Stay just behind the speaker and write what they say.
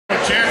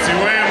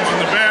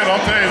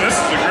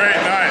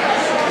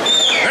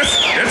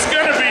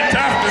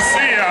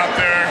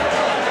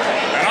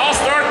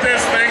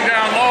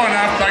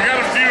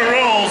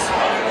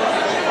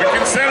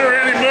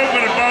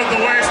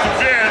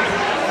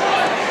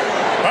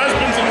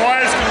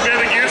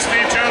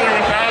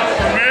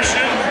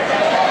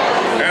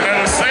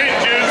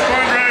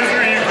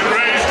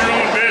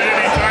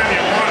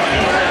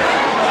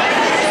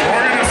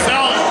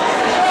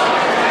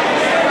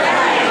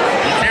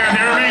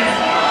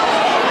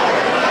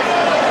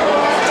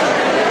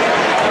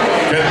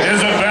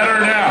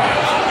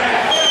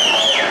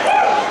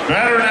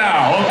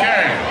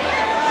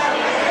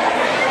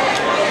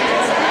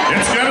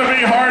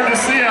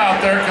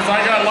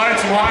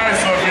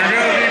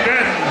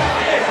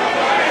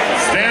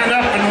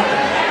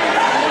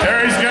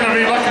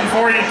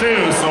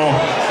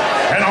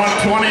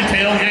20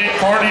 tailgate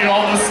party,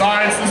 all the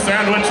sides, the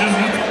sandwiches,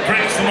 and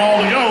drinks, and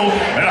all to go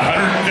at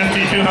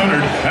 150,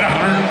 200, at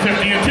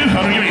 150 and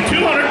 200. Give me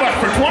 $200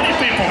 for 20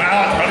 people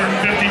now. At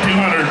 150,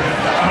 200,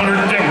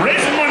 110.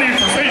 Raising money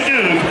for St.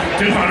 Jude.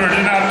 200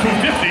 and now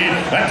 250.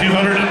 That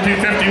 200 and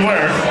 250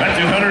 where? That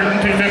 200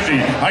 and 250.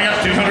 I got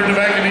 200 to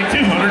back and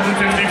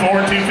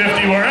 254,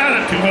 250. We're at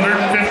it.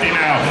 250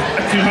 now.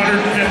 At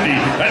 250.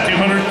 That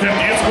 250.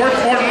 It's worth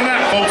more than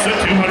that, folks. At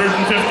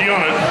 250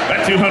 on it.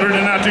 That 200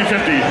 and now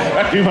 250.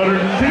 That 200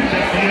 and 250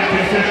 and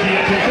 250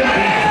 and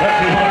 250. That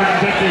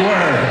 250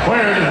 where?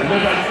 Where?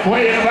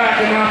 Way in the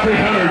back and now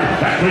 300.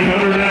 That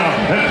 300 now.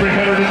 That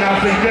 300 and now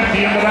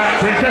 350 in the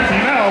back.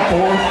 350 now.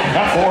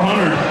 That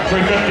 400.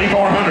 350,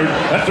 400.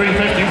 That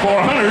 350,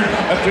 400.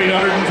 That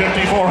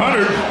 350,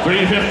 400.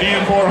 350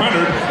 and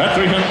 400. That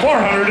 300,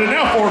 400 and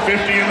now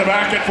 450 in the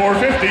back at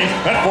 450.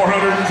 That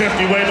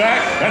 450 way back.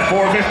 That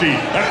 450.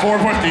 That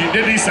 450.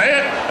 Did he say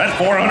it? That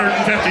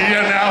 450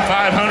 and now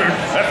 500.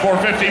 That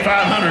 450,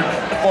 500.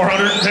 That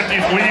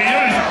 450. We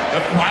use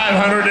that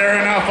 500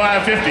 there and now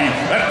 550.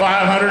 That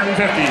 550.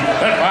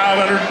 That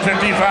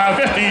 550,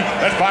 550.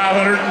 That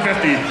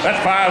 550.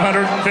 That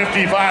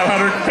 550,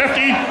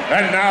 550.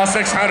 And now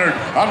 600.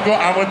 I'm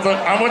with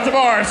the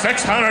bar.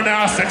 600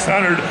 now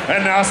 600.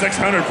 And now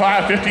 600.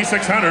 550,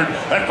 600.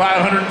 That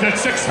 500,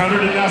 600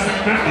 and now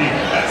 650.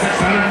 That's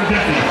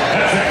 650.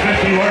 That's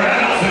 650. We're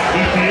at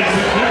 650 and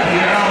 650.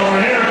 You're out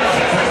over here.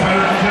 That's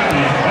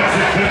 650. That's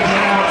 650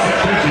 now.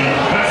 650.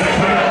 That's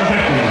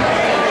 650.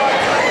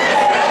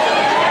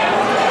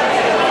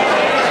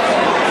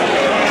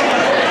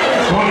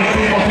 20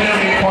 people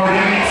tailgate party.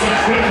 I need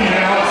 650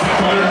 now.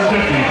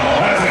 650.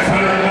 That's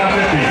 600 now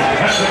 50.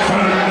 That's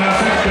 600 now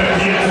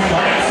 650. It's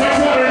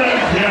 600 now.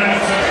 Yeah,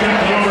 that's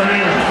 650 over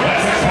here.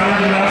 That's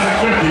 600 now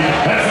 650.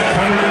 That's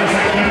 600 and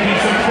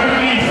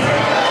 650.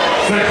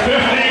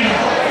 650.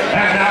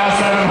 And now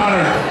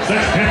 700.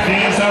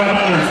 650 and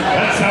 700.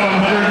 That's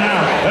 700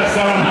 now. That's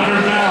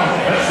 700 now.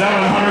 That's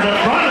 700 up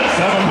front. It's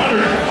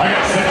 700. I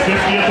got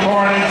 650 at the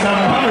bar. I need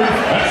 700.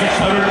 That's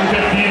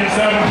 650 and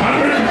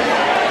 700.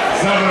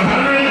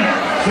 700.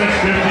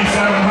 650,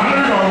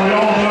 700. Are we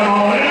all done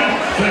all in?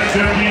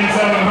 650 and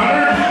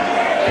 700.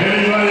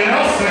 Anybody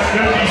else?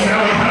 650,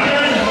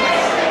 700.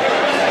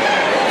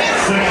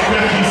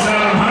 650,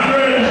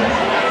 700.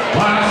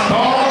 Last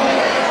call.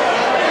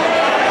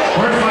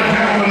 Where's my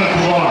gentleman at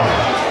the bar?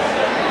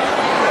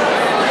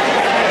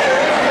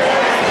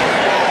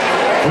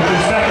 Would you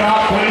step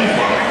out, please?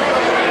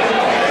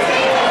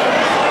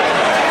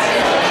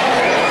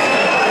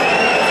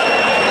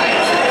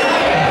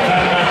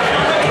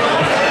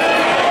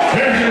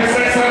 Here's your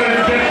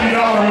 $650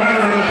 winner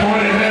of the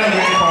 20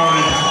 tailgate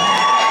party.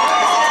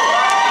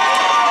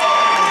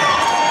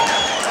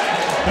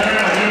 There,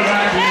 I'll give it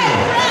back to you.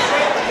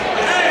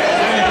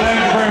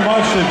 Thank you very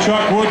much to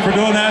Chuck Wood for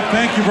doing that.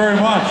 Thank you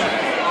very much.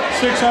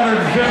 $650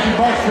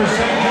 for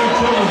St. Jude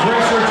Children's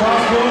Research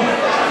Hospital,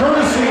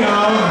 courtesy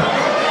of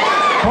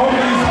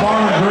Cody's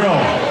Bar and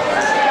Grill.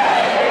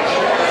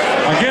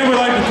 Again, we'd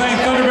like to thank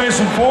Thunder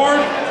Basin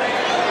Ford,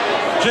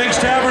 Jake's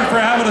Tavern for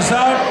having us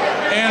out,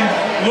 and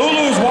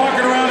Lulu's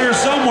walking around here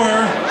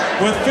somewhere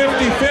with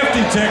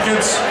 50-50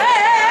 tickets.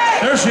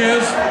 There she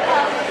is.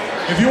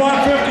 If you want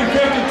 50-50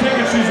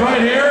 tickets, she's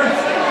right here.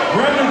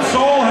 Brendan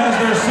Soul has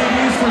their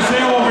CDs for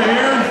sale over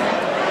here.